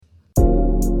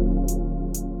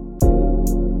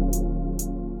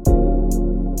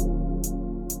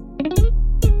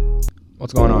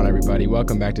What's going on, everybody?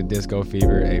 Welcome back to Disco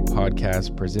Fever, a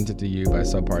podcast presented to you by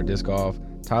Subpar Disc Golf.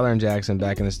 Tyler and Jaxon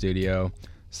back in the studio.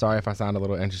 Sorry if I sound a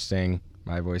little interesting.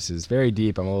 My voice is very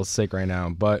deep. I'm a little sick right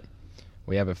now, but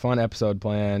we have a fun episode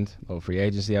planned, little free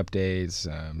agency updates,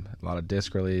 a lot of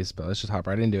disc release, but let's just hop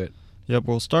right into it. Yep,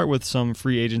 we'll start with some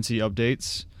free agency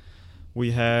updates.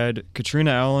 We had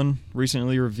Katrina Allen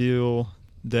recently reveal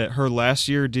that her last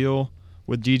year deal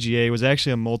with DGA was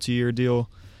actually a multi-year deal.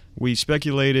 We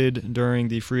speculated during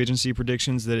the free agency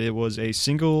predictions that it was a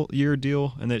single-year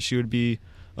deal and that she would be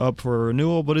up for a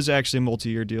renewal, but it's actually a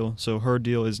multi-year deal, so her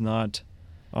deal is not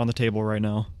on the table right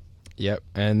now. Yep,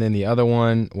 and then the other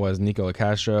one was Nico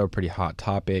Castro, a pretty hot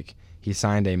topic. He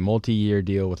signed a multi-year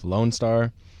deal with Lone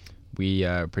Star. We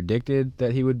predicted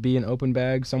that he would be an open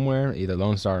bag somewhere, either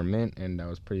Lone Star or Mint, and that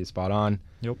was pretty spot on.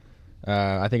 Yep.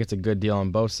 I think it's a good deal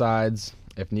on both sides.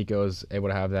 If Nico is able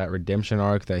to have that redemption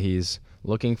arc that he's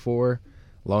looking for,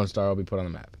 Lone Star will be put on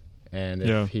the map. And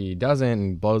if he doesn't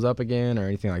and blows up again or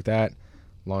anything like that,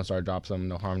 Lone Star drops him,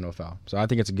 no harm, no foul. So I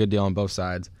think it's a good deal on both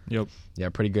sides. Yep. Yeah,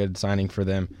 pretty good signing for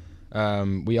them.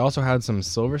 We also had some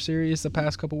Silver Series the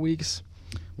past couple weeks.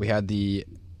 We had the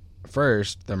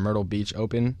Myrtle Beach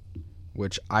Open,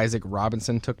 which Isaac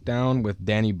Robinson took down with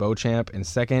Danny Beauchamp in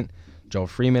second, Joe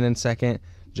Freeman in second,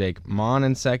 Jake Mon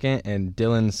in second, and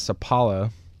Dylan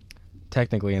Sapala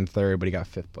technically in third, but he got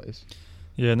fifth place.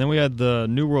 Yeah, and then we had the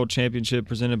New World Championship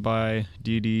presented by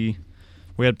DD.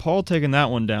 We had Paul taking that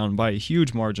one down by a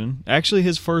huge margin. Actually,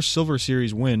 his first Silver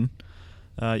Series win.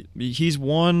 He's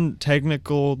won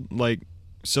technical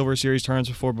Silver Series tournaments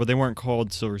before, but they weren't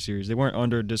called Silver Series. They weren't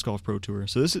under Disc Golf Pro Tour.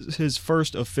 So this is his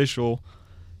first official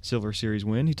Silver Series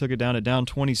win. He took it down at down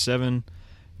 27.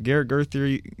 Garrett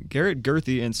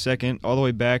Gurthie in second, all the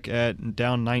way back at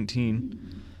down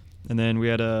 19. And then we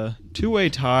had a two-way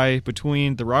tie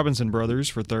between the Robinson brothers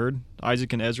for third.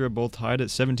 Isaac and Ezra both tied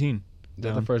at 17.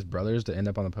 They're the first brothers to end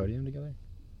up on the podium together?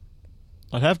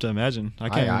 I'd have to imagine. I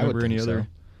can't remember any other. So.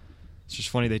 It's just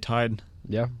funny they tied.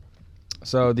 Yeah.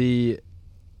 So the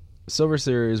Silver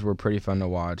Series were pretty fun to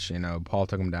watch. You know, Paul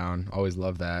took them down. Always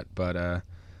love that. But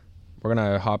we're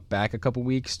going to hop back a couple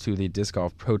weeks to the Disc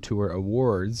Golf Pro Tour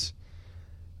Awards.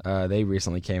 They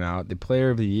recently came out. The Player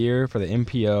of the Year for the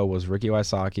MPO was Ricky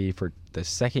Wysocki for the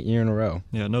second year in a row.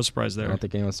 Yeah, no surprise there. I don't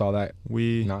think anyone saw that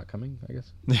not coming, I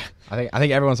guess. I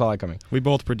think everyone saw that coming. We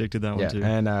both predicted that one, too.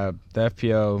 And the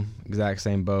FPO, exact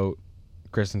same boat.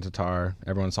 Kristen Tatar,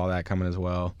 everyone saw that coming as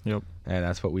well. Yep. And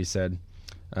that's what we said.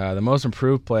 The most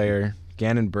improved player,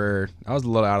 Gannon Burr, that was a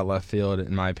little out of left field,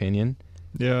 in my opinion.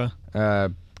 Yeah.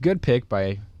 Good pick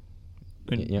by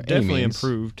definitely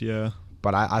improved, yeah.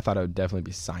 But I thought it would definitely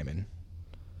be Simon.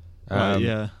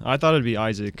 Yeah, I thought it would be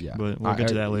Isaac, but we'll get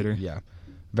to that later. Yeah.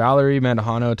 Valerie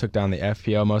Mandujano took down the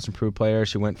FPO most improved player.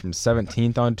 She went from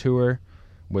 17th on tour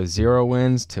with 0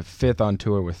 wins to 5th on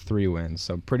tour with 3 wins.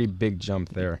 So pretty big jump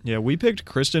there. Yeah, we picked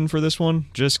Kristen for this one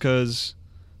just because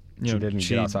she didn't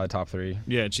get outside top 3.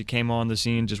 Yeah, she came on the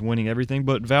scene just winning everything.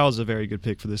 But Val's a very good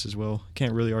pick for this as well.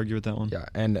 Can't really argue with that one. Yeah,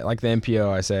 and like the MPO,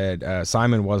 I said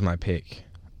Simon was my pick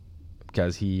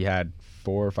because he had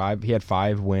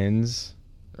 5 wins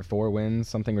or 4 wins,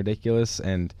 something ridiculous.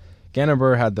 And Gannon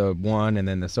Burr had the 1 and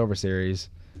then the Silver Series.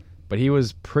 But he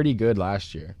was pretty good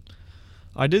last year.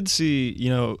 I did see,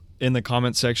 in the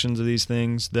comment sections of these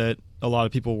things that a lot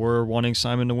of people were wanting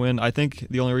Simon to win. I think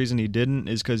the only reason he didn't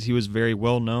is because he was very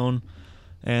well known,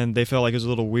 and they felt like it was a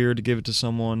little weird to give it to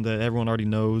someone that everyone already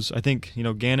knows. I think,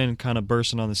 Gannon kind of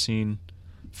bursting on the scene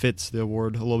fits the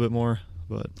award a little bit more.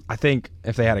 But I think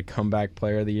if they had a comeback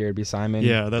player of the year, it'd be Simon.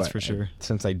 Yeah, that's for sure.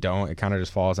 Since they don't, it kind of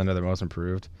just falls under the most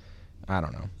improved. I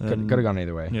don't know. Could have gone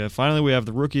either way. Yeah, finally we have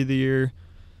the Rookie of the Year.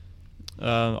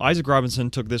 Isaac Robinson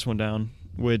took this one down,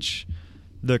 which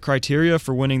the criteria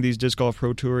for winning these Disc Golf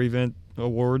Pro Tour event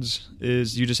awards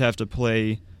is you just have to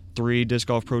play 3 Disc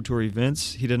Golf Pro Tour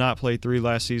events. He did not play 3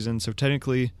 last season, so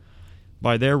technically,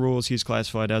 by their rules, he's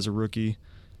classified as a rookie.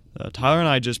 Tyler and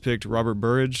I just picked Robert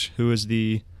Burridge, who is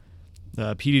the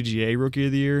PDGA Rookie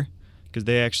of the Year, because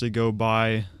they actually go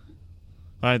by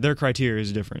their criteria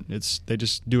is different. They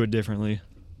just do it differently.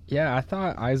 Yeah, I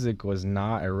thought Isaac was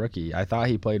not a rookie. I thought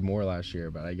he played more last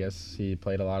year, but I guess he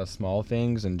played a lot of small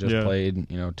things and just played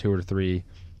 2 or 3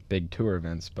 big tour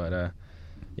events. But the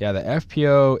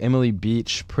FPO Emily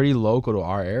Beach, pretty local to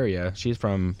our area. She's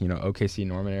from OKC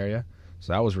Norman area,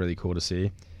 so that was really cool to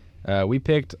see. We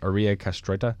picked Aria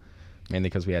Castreta mainly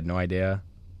because we had no idea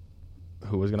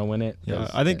who was going to win it. Yeah,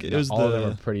 I think it was all of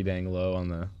them are pretty dang low on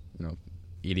the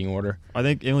eating order. I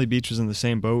think Emily Beach was in the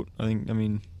same boat.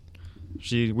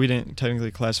 We didn't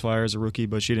technically classify her as a rookie,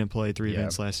 but she didn't play 3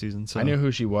 events last season. So I knew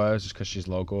who she was just because she's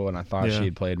local, and I thought she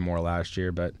had played more last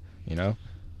year. But,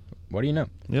 what do you know?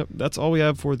 Yep, that's all we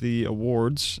have for the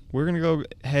awards. We're going to go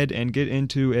ahead and get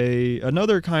into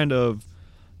another kind of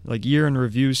like year in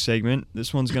review segment.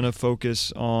 This one's going to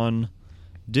focus on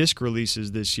disc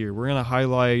releases this year. We're going to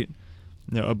highlight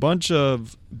a bunch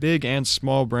of big and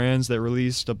small brands that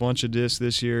released a bunch of discs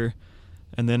this year.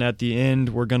 And then at the end,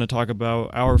 we're going to talk about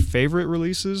our favorite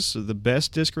releases, so the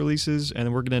best disc releases, and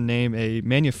then we're going to name a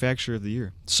manufacturer of the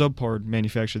year, Subpar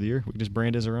manufacturer of the year. We can just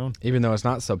brand as our own. Even though it's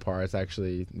not Subpar, it's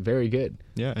actually very good.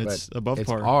 Yeah, it's above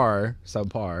par. It's our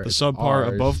Subpar. The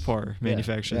Subpar above par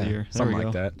manufacturer of the year. Something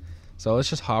like that. So let's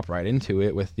just hop right into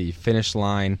it with the Finish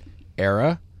Line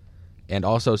Era and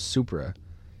also Supra.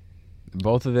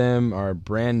 Both of them are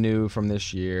brand new from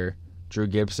this year. Drew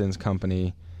Gibson's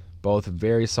company. Both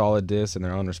very solid discs in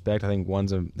their own respect. I think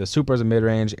the Supra's a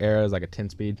mid-range, Era is like a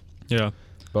 10-speed. Yeah.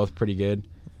 Both pretty good.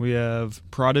 We have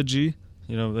Prodigy.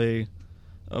 A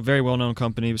very well-known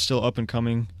company, but still up and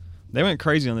coming. They went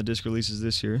crazy on the disc releases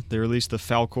this year. They released the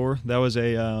Falcor. That was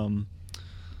a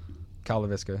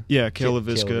Calavisca. Yeah,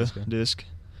 Calavisca disc.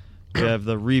 We have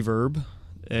the Reverb,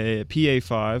 a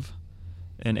PA5,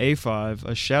 an A5,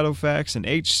 a Shadowfax, an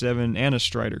H7, and a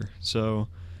Strider. So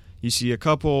you see a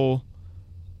couple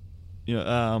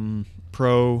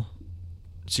Pro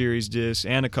Series discs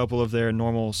and a couple of their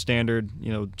normal standard,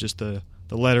 just the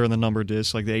letter and the number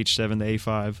discs like the H7, the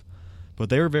A5. But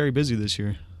they were very busy this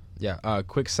year. Yeah,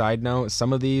 quick side note,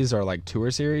 some of these are like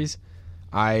Tour Series.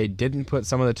 I didn't put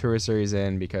some of the Tour Series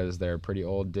in because they're pretty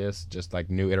old discs, just like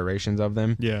new iterations of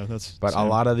them. Yeah, But a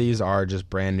lot of these are just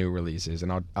brand new releases,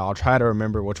 and I'll try to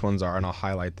remember which ones are, and I'll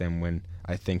highlight them when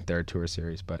I think they're Tour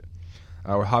Series. But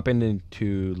we're hopping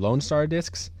into Lone Star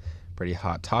discs. Pretty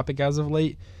hot topic as of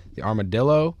late. The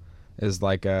Armadillo is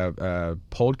like a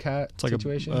polecat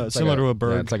situation. It's similar to a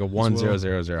bird. Yeah, it's like a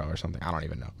 1000 or something. I don't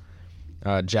even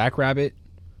know. Jackrabbit,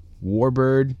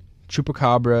 Warbird,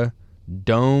 Chupacabra,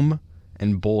 Dome,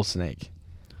 and Bull Snake.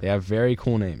 They have very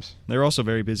cool names. They're also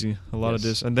very busy. A lot of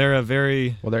discs. And they're a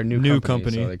very they're new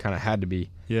company. So they kind of had to be.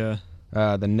 Yeah.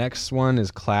 The next one is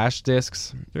Clash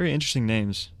discs. Very interesting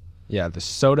names. Yeah, the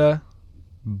Soda,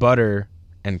 Butter,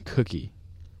 and Cookie.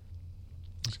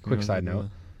 Quick side note.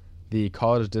 The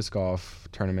college disc golf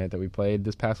tournament that we played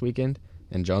this past weekend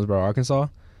in Jonesboro, Arkansas,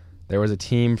 there was a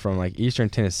team from like Eastern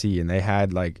Tennessee, and they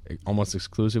had like almost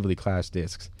exclusively Clash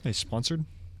discs. They sponsored?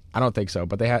 I don't think so,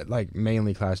 but they had like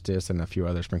mainly Clash discs and a few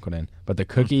others sprinkled in. But the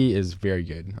Cookie is very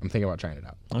good. I'm thinking about trying it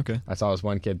out. Okay. I saw this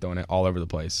one kid throwing it all over the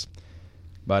place.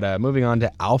 But moving on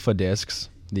to Alpha discs,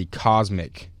 the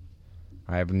Cosmic.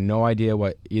 I have no idea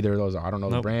what either of those are. I don't know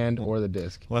the brand or the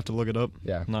disc. We'll have to look it up.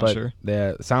 Yeah, not sure.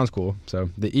 Sounds cool. So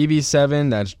the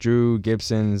EV7, that's Drew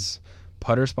Gibson's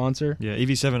putter sponsor. Yeah,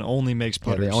 EV7 only makes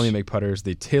putters. Yeah, they only make putters.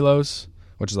 The Telos,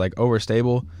 which is like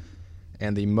overstable,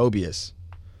 and the Mobius,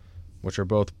 which are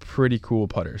both pretty cool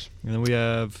putters. And then we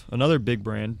have another big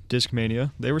brand,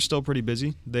 Discmania. They were still pretty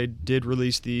busy. They did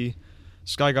release the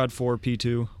Sky God 4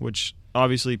 P2, which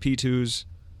obviously P2's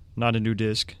not a new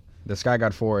disc. The Sky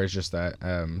God 4 is just that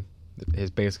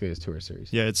basically his Tour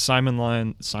Series. Yeah, it's Simon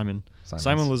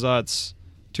Lazat's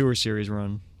Tour Series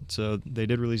run. So they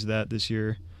did release that this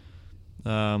year.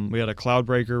 We had a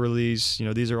Cloudbreaker release.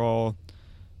 These are all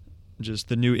just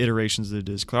the new iterations of the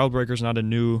disc. Cloudbreaker's not a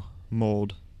new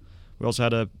mold. We also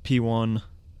had a P1.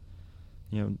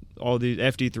 All the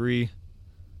FD3.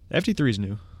 FD3 is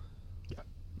new.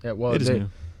 Yeah. Well, it is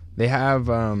new. They have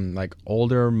like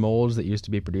older molds that used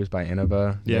to be produced by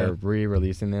Innova. Yeah. They're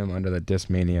re-releasing them under the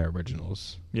Discmania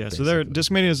originals. Yeah, basically. So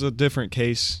Discmania is a different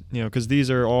case, because these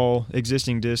are all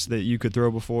existing discs that you could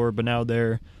throw before, but now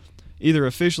they're either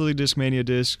officially Discmania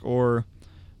disc or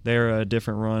they're a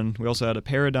different run. We also had a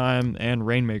Paradigm and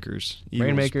Rainmakers.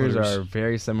 Rainmakers are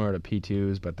very similar to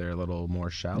P2s, but they're a little more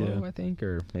shallow, I think,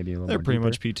 or maybe a little more They're pretty deeper.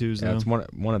 much P2s, Yeah, though. it's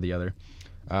one or the other.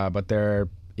 But they're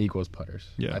equals putters.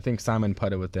 Yeah. I think Simon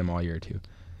putted with them all year, too.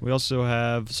 We also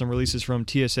have some releases from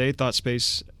TSA, Thought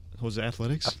Space, was it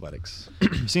Athletics? Athletics.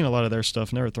 I've seen a lot of their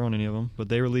stuff, never thrown any of them, but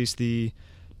they released the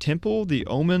Temple, the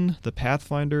Omen, the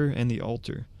Pathfinder, and the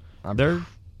Altar. I'm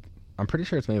pretty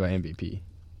sure it's made by MVP.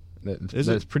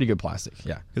 It's pretty good plastic,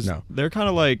 yeah. They're kind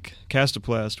of like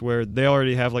Castoplast, where they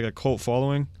already have like a cult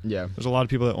following. Yeah. There's a lot of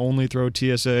people that only throw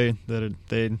TSA that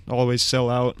they always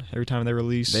sell out every time they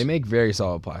release. They make very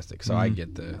solid plastic, so I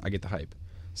get the hype.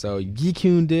 So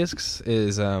Yikun Discs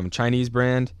is Chinese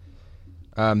brand.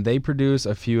 They produce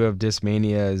a few of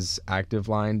Discmania's active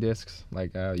line discs.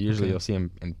 Like usually you'll see them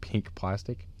in pink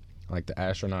plastic, like the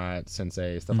Astronaut,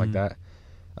 Sensei, stuff like that.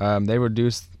 They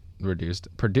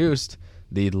produced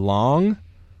the Long,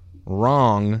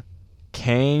 Rong,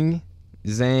 Kang,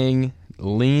 Zhang,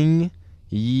 Ling,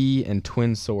 Yi, and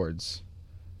Twin Swords.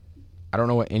 I don't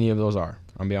know what any of those are.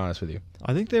 I'll be honest with you.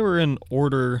 I think they were in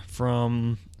order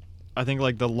from. I think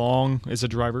like the Long is a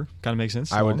driver. Kind of makes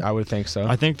sense. I would think so.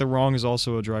 I think the Rong is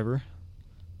also a driver.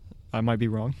 I might be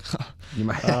wrong. You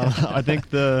might. I think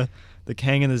the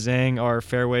Kang and the Zhang are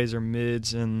fairways or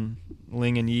mids, and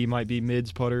Ling and Yi might be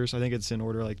mids putters. I think it's in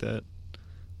order like that.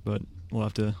 But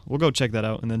we'll go check that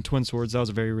out. And then Twin Swords, that was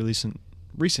a very recent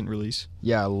release.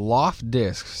 Yeah, Loft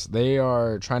Discs. They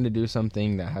are trying to do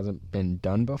something that hasn't been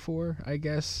done before, I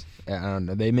guess. I don't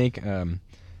know. They make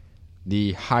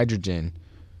the Hydrogen,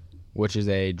 which is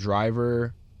a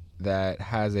driver that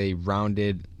has a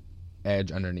rounded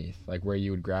edge underneath, like where you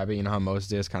would grab it. You know how most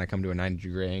discs kind of come to a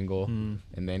 90-degree angle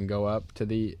and then go up to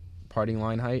the parting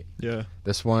line height? Yeah.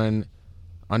 This one,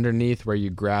 underneath where you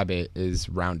grab it, is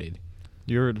rounded.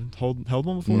 You ever held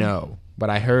one before? No, but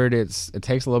I heard it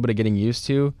takes a little bit of getting used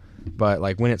to, but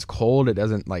like when it's cold, it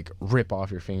doesn't like rip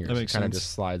off your fingers. That makes sense. It kind of sense.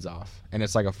 just slides off, and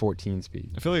it's like a 14 speed.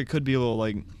 I feel like it could be a little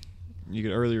like you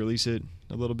could early release it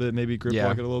a little bit, maybe grip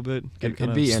lock it a little bit.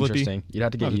 It'd be slippy. interesting. You'd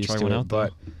have to get used to it,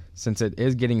 but since it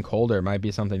is getting colder, it might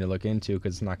be something to look into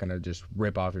because it's not going to just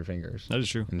rip off your fingers. That is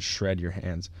true. And shred your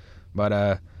hands.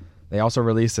 But they also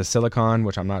released a silicone,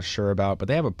 which I'm not sure about, but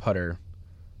they have a putter.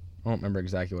 I don't remember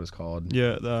exactly what it's called.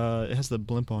 Yeah, it has the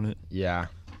blimp on it. Yeah.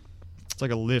 It's like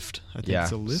a lift. I think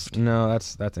it's a lift. No,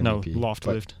 that's MVP. No, loft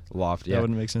lift. Loft, yeah. That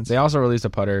wouldn't make sense. They also released a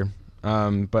putter,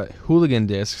 but Hooligan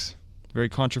Discs. Very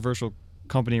controversial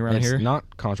company around here. It's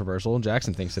not controversial.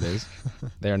 Jackson thinks it is.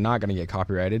 They are not going to get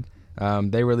copyrighted.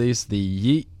 They released the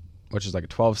Yeet, which is like a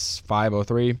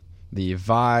 12.503, the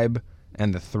Vibe,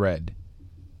 and the Thread.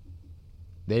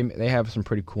 They have some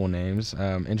pretty cool names,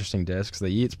 interesting discs. The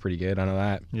Yeet's pretty good, I know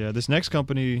that. Yeah, this next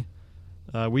company,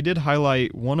 we did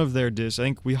highlight one of their discs. I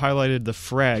think we highlighted the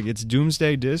Frag. It's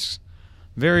Doomsday Discs.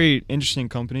 Very interesting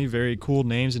company, very cool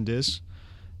names and discs.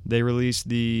 They released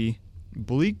the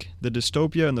Bleak, the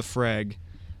Dystopia, and the Frag.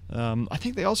 I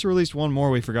think they also released one more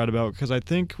we forgot about because I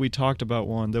think we talked about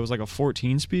one that was like a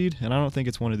 14 speed, and I don't think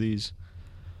it's one of these.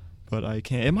 But I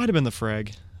can't. It might have been the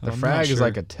Frag. The Frag is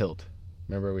like a tilt.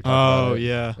 Remember we talked about it? Oh,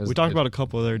 yeah. We talked about a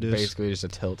couple of their discs. Basically just a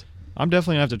tilt. I'm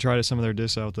definitely going to have to try some of their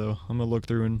discs out, though. I'm going to look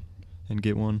through and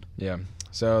get one. Yeah.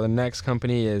 So the next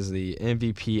company is the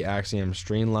MVP Axiom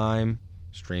Streamline.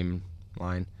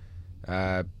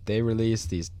 They released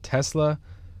these Tesla,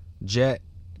 Jet,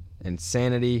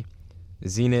 Insanity,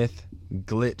 Zenith,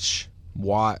 Glitch,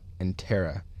 Watt, and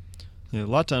Terra. Yeah, a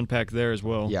lot to unpack there as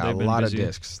well. Yeah, a lot of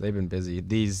discs. They've been busy.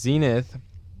 The Zenith,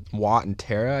 Watt, and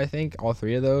Terra, I think, all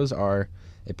three of those are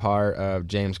a part of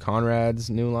James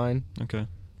Conrad's new line. Okay.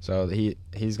 So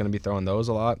he's going to be throwing those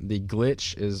a lot. The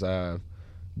Glitch is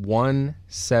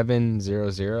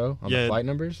 1700 on the flight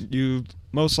numbers. You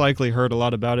most likely heard a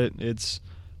lot about it. It's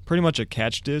pretty much a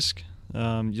catch disc.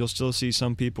 You'll still see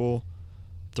some people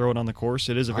throw it on the course.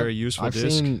 It is a very useful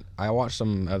disc. I watched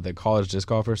some of the college disc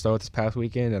golfers throw it this past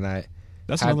weekend, and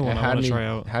that's another one I want to try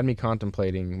out. Had me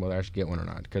contemplating whether I should get one or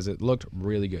not because it looked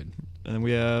really good. And then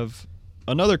we have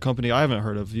another company I haven't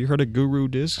heard of. You heard of Guru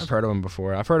Discs? I've heard of them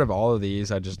before. I've heard of all of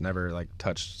these. I just never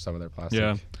touched some of their plastic.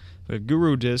 Yeah. But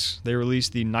Guru Discs, they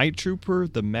released the Night Trooper,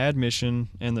 the Mad Mission,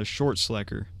 and the Short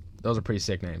Slacker. Those are pretty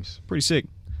sick names. Pretty sick.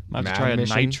 Might have to try a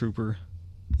Night Trooper.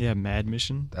 Yeah, Mad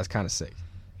Mission. That's kind of sick.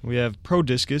 We have Pro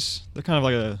Discus. They're kind of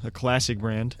like a classic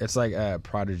brand. It's like a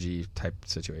Prodigy type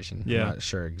situation. Yeah. I'm not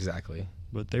sure exactly.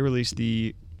 But they released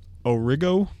the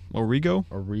Origo? Origo?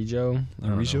 I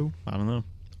don't know.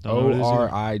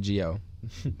 Origo.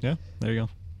 Yeah, there you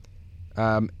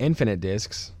go. Infinite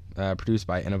Discs, produced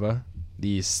by Innova.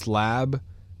 The Slab,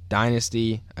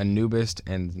 Dynasty, Anubis,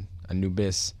 and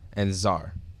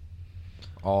Czar.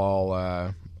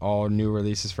 All new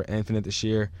releases for Infinite this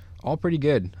year. All pretty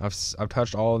good. I've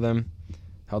touched all of them,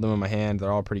 held them in my hand.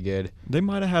 They're all pretty good. They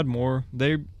might have had more.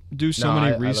 They do so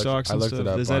many restocks and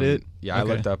stuff. Is that it? Yeah,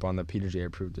 okay. I looked up on the Peter J.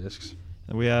 approved discs.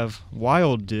 And we have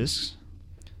Wild Discs.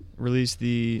 Released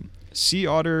the Sea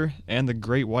Otter and the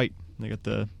Great White. They got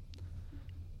the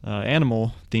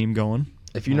animal theme going.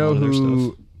 If you know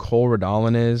who Cole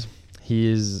Radalin is, he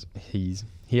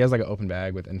has like an open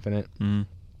bag with Infinite, and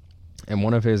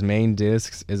one of his main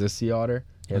discs is a Sea Otter.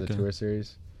 He has a tour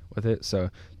series with it, so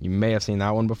you may have seen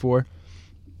that one before.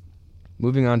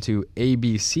 Moving on to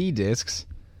ABC discs,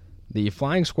 the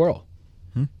Flying Squirrel.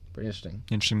 Pretty interesting.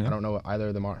 Interesting. I don't know what either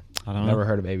of them are. I don't know. Never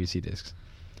heard of ABC discs.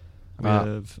 We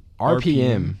have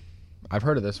RPM. I've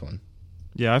heard of this one.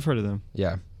 Yeah, I've heard of them.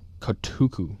 Yeah.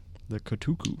 Kotuku. The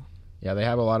Kotuku. Yeah, they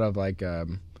have a lot of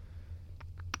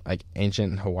like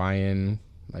ancient Hawaiian,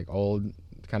 like old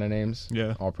kind of names.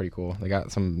 Yeah. All pretty cool. They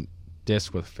got some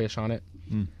disc with fish on it.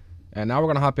 Mm. And now we're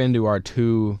going to hop into our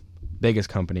two biggest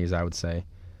companies, I would say.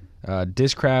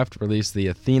 Discraft released the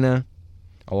Athena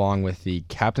along with the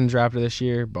Captain's Raptor this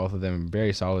year. Both of them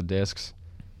very solid discs.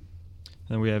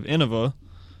 Then we have Innova,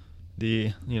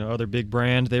 the other big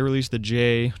brand. They released the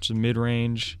J, which is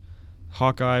mid-range.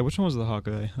 Hawkeye. Which one was the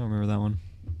Hawkeye? I don't remember that one.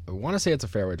 I want to say it's a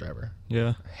fairway driver.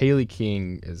 Yeah. Haley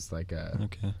King is like a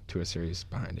Okay. Tour Series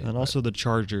behind it. And also the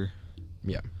Charger.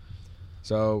 Yeah.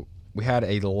 So we had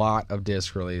a lot of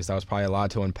discs released. That was probably a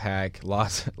lot to unpack. A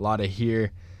lot to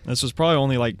hear. This was probably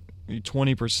only like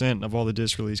 20% of all the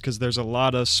disc release because there's a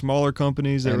lot of smaller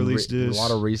companies that release discs. A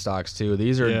lot of restocks too.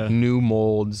 These are new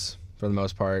molds for the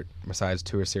most part, besides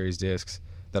Tour Series discs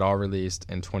that all released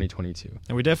in 2022.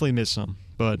 And we definitely missed some,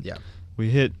 but yeah,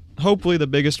 we hit hopefully the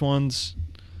biggest ones.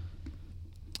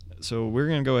 So we're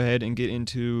going to go ahead and get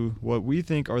into what we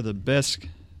think are the best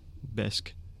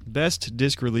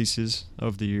disc releases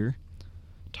of the year.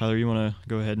 Tyler, you want to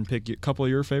go ahead and pick a couple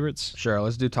of your favorites? Sure,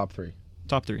 let's do top three.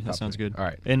 Top three, that sounds good. All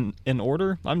right. In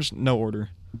order? I'm just no order.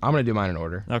 I'm going to do mine in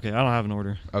order. Okay, I don't have an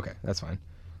order. Okay, that's fine.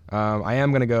 I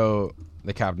am going to go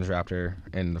the Captain's Raptor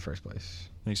in the first place.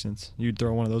 Makes sense. You'd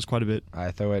throw one of those quite a bit.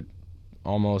 I throw it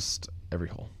almost every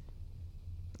hole,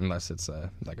 unless it's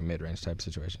like a mid-range type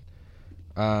situation.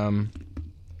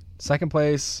 Second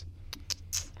place,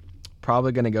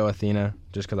 probably going to go Athena,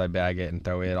 just because I bag it and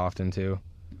throw it often too.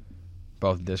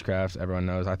 Both Discrafts, everyone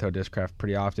knows I throw Discraft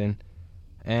pretty often.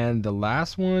 And the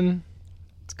last one,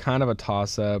 it's kind of a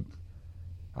toss-up.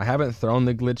 I haven't thrown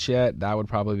the Glitch yet. That would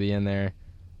probably be in there.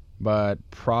 But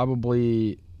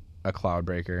probably a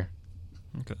Cloudbreaker.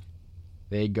 Okay.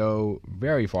 They go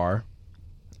very far,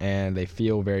 and they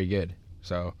feel very good.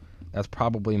 So that's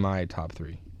probably my top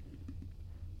three.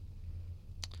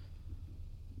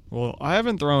 Well, I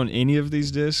haven't thrown any of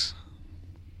these discs.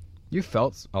 You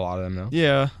felt a lot of them, though.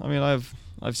 Yeah, I mean,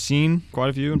 I've seen quite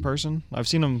a few in person. I've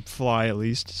seen them fly at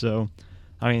least. So,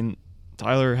 I mean,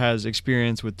 Tyler has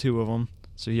experience with two of them,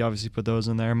 so he obviously put those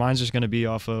in there. Mine's just going to be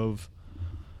off of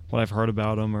what I've heard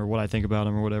about them or what I think about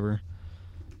them or whatever.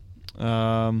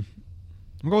 I'm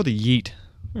going to go with the Yeet.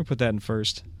 I'm going to put that in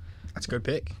first. That's a good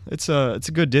pick. It's a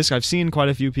good disc. I've seen quite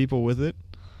a few people with it.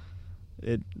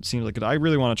 It seems like I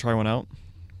really want to try one out.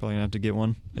 Probably going to have to get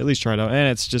one. At least try it out. And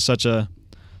it's just such a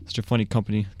funny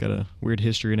company. Got a weird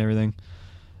history and everything.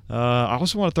 I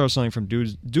also want to throw something from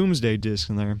Doomsday disc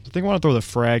in there. I think I want to throw the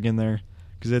Frag in there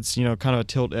because it's kind of a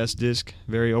Tilt S disc,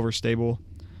 very overstable.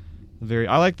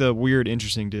 I like the weird,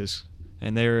 interesting discs,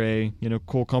 and they're a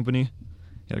cool company.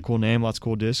 Got a cool name, lots of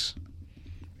cool discs.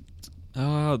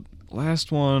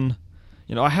 Last one,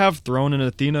 I have thrown an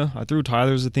Athena. I threw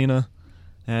Tyler's Athena,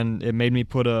 and it made me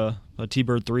put a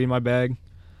T-Bird 3 in my bag.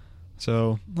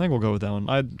 So I think we'll go with that one.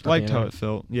 I liked how it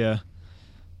felt. Yeah.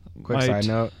 Quick side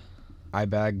note, I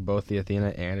bagged both the Athena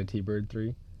and a T-Bird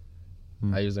 3.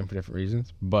 I use them for different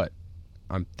reasons, but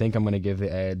I think I'm going to give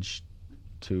the edge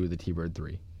to the T-Bird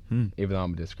 3, even though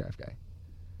I'm a Discraft guy.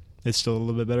 It's still a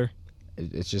little bit better?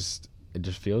 It just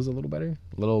feels a little better,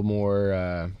 a little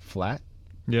more flat.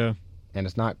 Yeah. And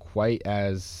it's not quite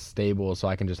as stable, so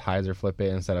I can just hyzer flip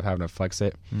it instead of having to flex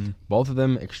it. Both of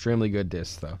them extremely good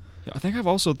discs, though. I think I've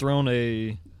also thrown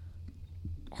a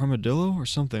Armadillo or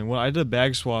something. Well, I did a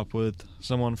bag swap with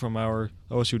someone from our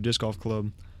OSU Disc Golf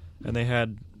Club, and they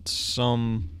had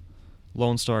some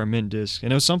Lone Star mint disc,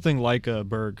 and it was something like a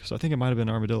Berg, so I think it might have been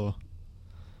Armadillo.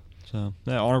 So,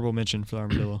 honorable mention for the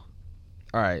Armadillo.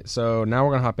 All right, so now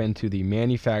we're going to hop into the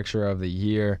manufacturer of the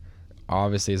year.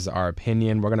 Obviously, this is our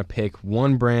opinion. We're going to pick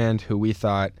one brand who we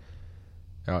thought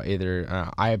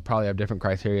I probably have different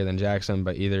criteria than Jaxon,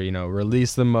 but either,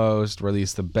 release the most,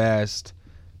 release the best,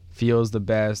 feels the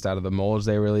best out of the molds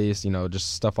they release,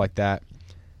 just stuff like that.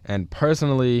 And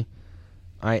personally,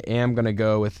 I am going to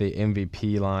go with the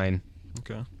MVP line.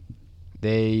 Okay.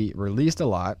 They released a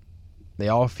lot. They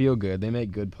all feel good. They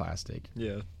make good plastic.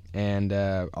 Yeah. And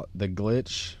the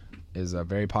Glitch is a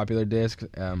very popular disc.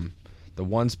 The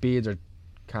one speeds are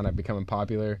kind of becoming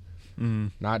popular,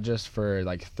 not just for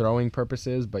like throwing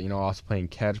purposes, but also playing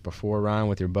catch before a run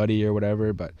with your buddy or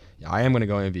whatever. But yeah, I am going to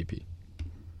go MVP.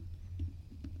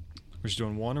 We're just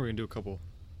doing one, or we can do a couple?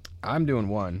 I'm doing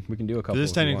one. We can do a couple. This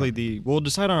is technically we'll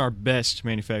decide on our best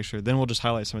manufacturer, then we'll just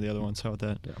highlight some of the other ones. How about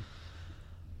that? Yeah.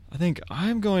 I think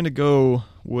I'm going to go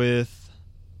with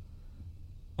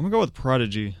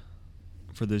Prodigy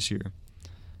for this year.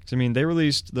 Because, they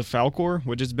released the Falcor,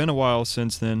 which it's been a while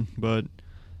since then, but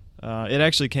it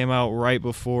actually came out right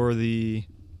before the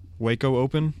Waco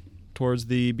Open towards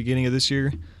the beginning of this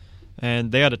year.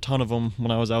 And they had a ton of them when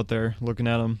I was out there looking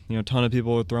at them. A ton of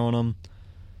people were throwing them.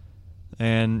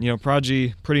 And,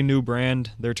 Prodigy, pretty new brand.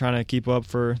 They're trying to keep up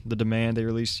for the demand. They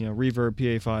released, Reverb,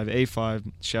 PA5,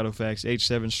 A5, Shadowfax,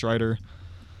 H7, Strider.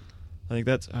 I think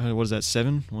that's, what is that,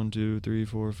 7? 1, 2, 3,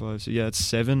 4, 5. So, yeah, it's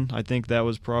 7. I think that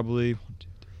was probably,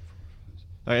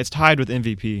 it's tied with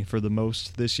MVP for the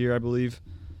most this year, I believe.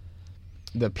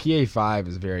 The PA5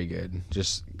 is very good.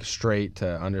 Just straight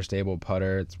to understable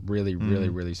putter. It's really, really,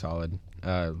 really solid.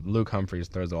 Luke Humphreys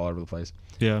throws it all over the place.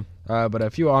 Yeah. But a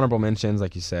few honorable mentions,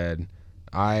 like you said.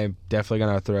 I'm definitely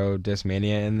going to throw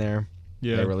Discmania in there.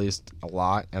 Yeah. They released a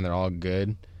lot, and they're all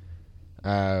good.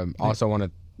 Also want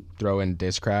to throw in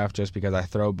Discraft just because I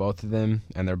throw both of them,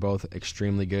 and they're both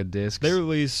extremely good discs.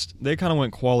 They kind of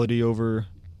went quality over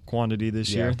quantity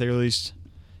this year. They released,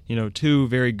 2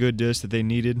 very good discs that they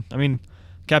needed. I mean,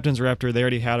 Captain's Raptor, they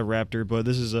already had a Raptor, but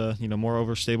this is a, more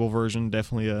overstable version.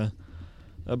 Definitely a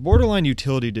borderline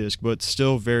utility disc, but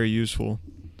still very useful.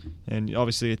 And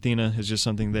obviously Athena is just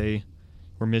something they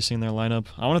were missing in their lineup.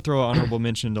 I want to throw an honorable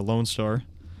mention to Lone Star.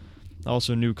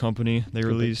 Also a new company. They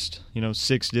released,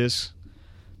 6 discs.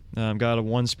 Got a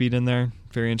 1-speed in there.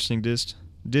 Very interesting disc.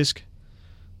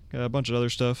 Got a bunch of other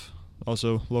stuff.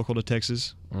 Also local to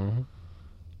Texas. Mm-hmm.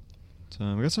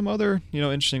 So we got some other,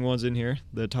 interesting ones in here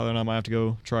that Tyler and I might have to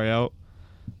go try out.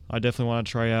 I definitely want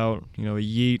to try out, a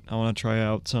Yeet. I want to try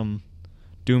out some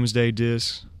Doomsday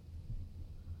discs.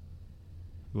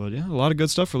 But yeah, a lot of good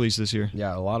stuff released this year.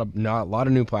 Yeah, a lot of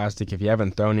new plastic. If you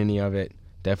haven't thrown any of it,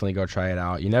 definitely go try it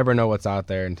out. You never know what's out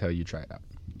there until you try it out.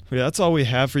 But yeah, that's all we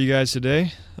have for you guys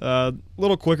today.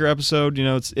 Little quicker episode.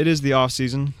 It is the off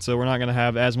season, so we're not going to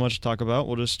have as much to talk about.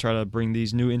 We'll just try to bring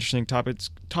these new interesting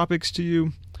topics to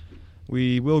you.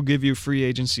 We will give you free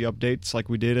agency updates like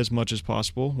we did as much as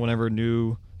possible whenever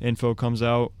new info comes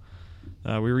out.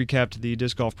 We recapped the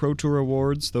Disc Golf Pro Tour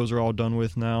Awards. Those are all done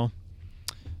with now.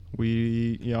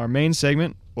 Our main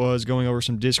segment was going over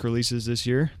some disc releases this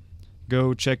year.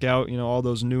 Go check out, all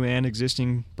those new and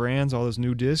existing brands, all those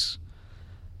new discs.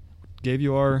 Gave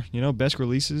you our, best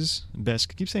releases.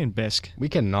 Best. I keep saying best. We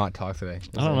cannot talk today.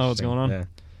 I don't know what's going on. Yeah.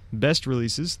 Best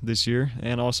releases this year,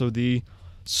 and also the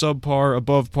Subpar,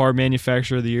 Above Par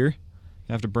Manufacturer of the Year.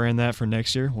 You have to brand that for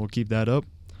next year. We'll keep that up.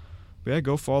 But yeah,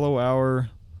 go follow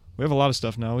we have a lot of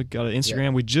stuff now. We got an Instagram. Yeah.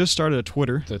 We just started a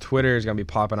Twitter. The Twitter is going to be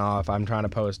popping off. I'm trying to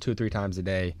post 2-3 times a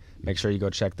day. Make sure you go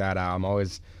check that out. I'm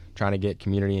always trying to get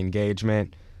community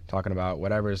engagement, talking about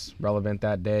whatever's relevant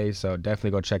that day. So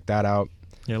definitely go check that out.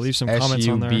 Yeah, leave some comments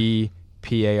on there.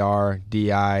 SUBPARDISC.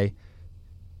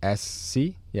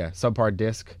 Yeah, Subpar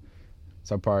Disc.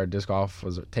 Subpar Disc Golf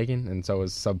was taken, and so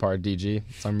was Subpar DG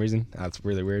for some reason. That's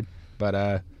really weird.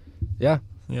 But, yeah.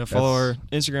 Yeah, follow our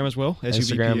Instagram as well,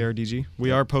 SUBPARDG.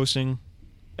 We are posting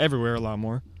everywhere a lot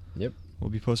more. Yep. We'll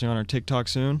be posting on our TikTok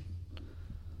soon.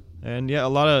 And, yeah, a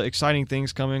lot of exciting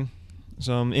things coming.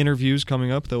 Some interviews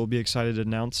coming up that we'll be excited to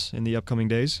announce in the upcoming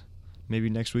days. Maybe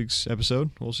next week's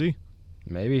episode. We'll see.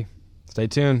 Maybe. Stay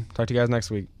tuned. Talk to you guys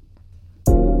next week.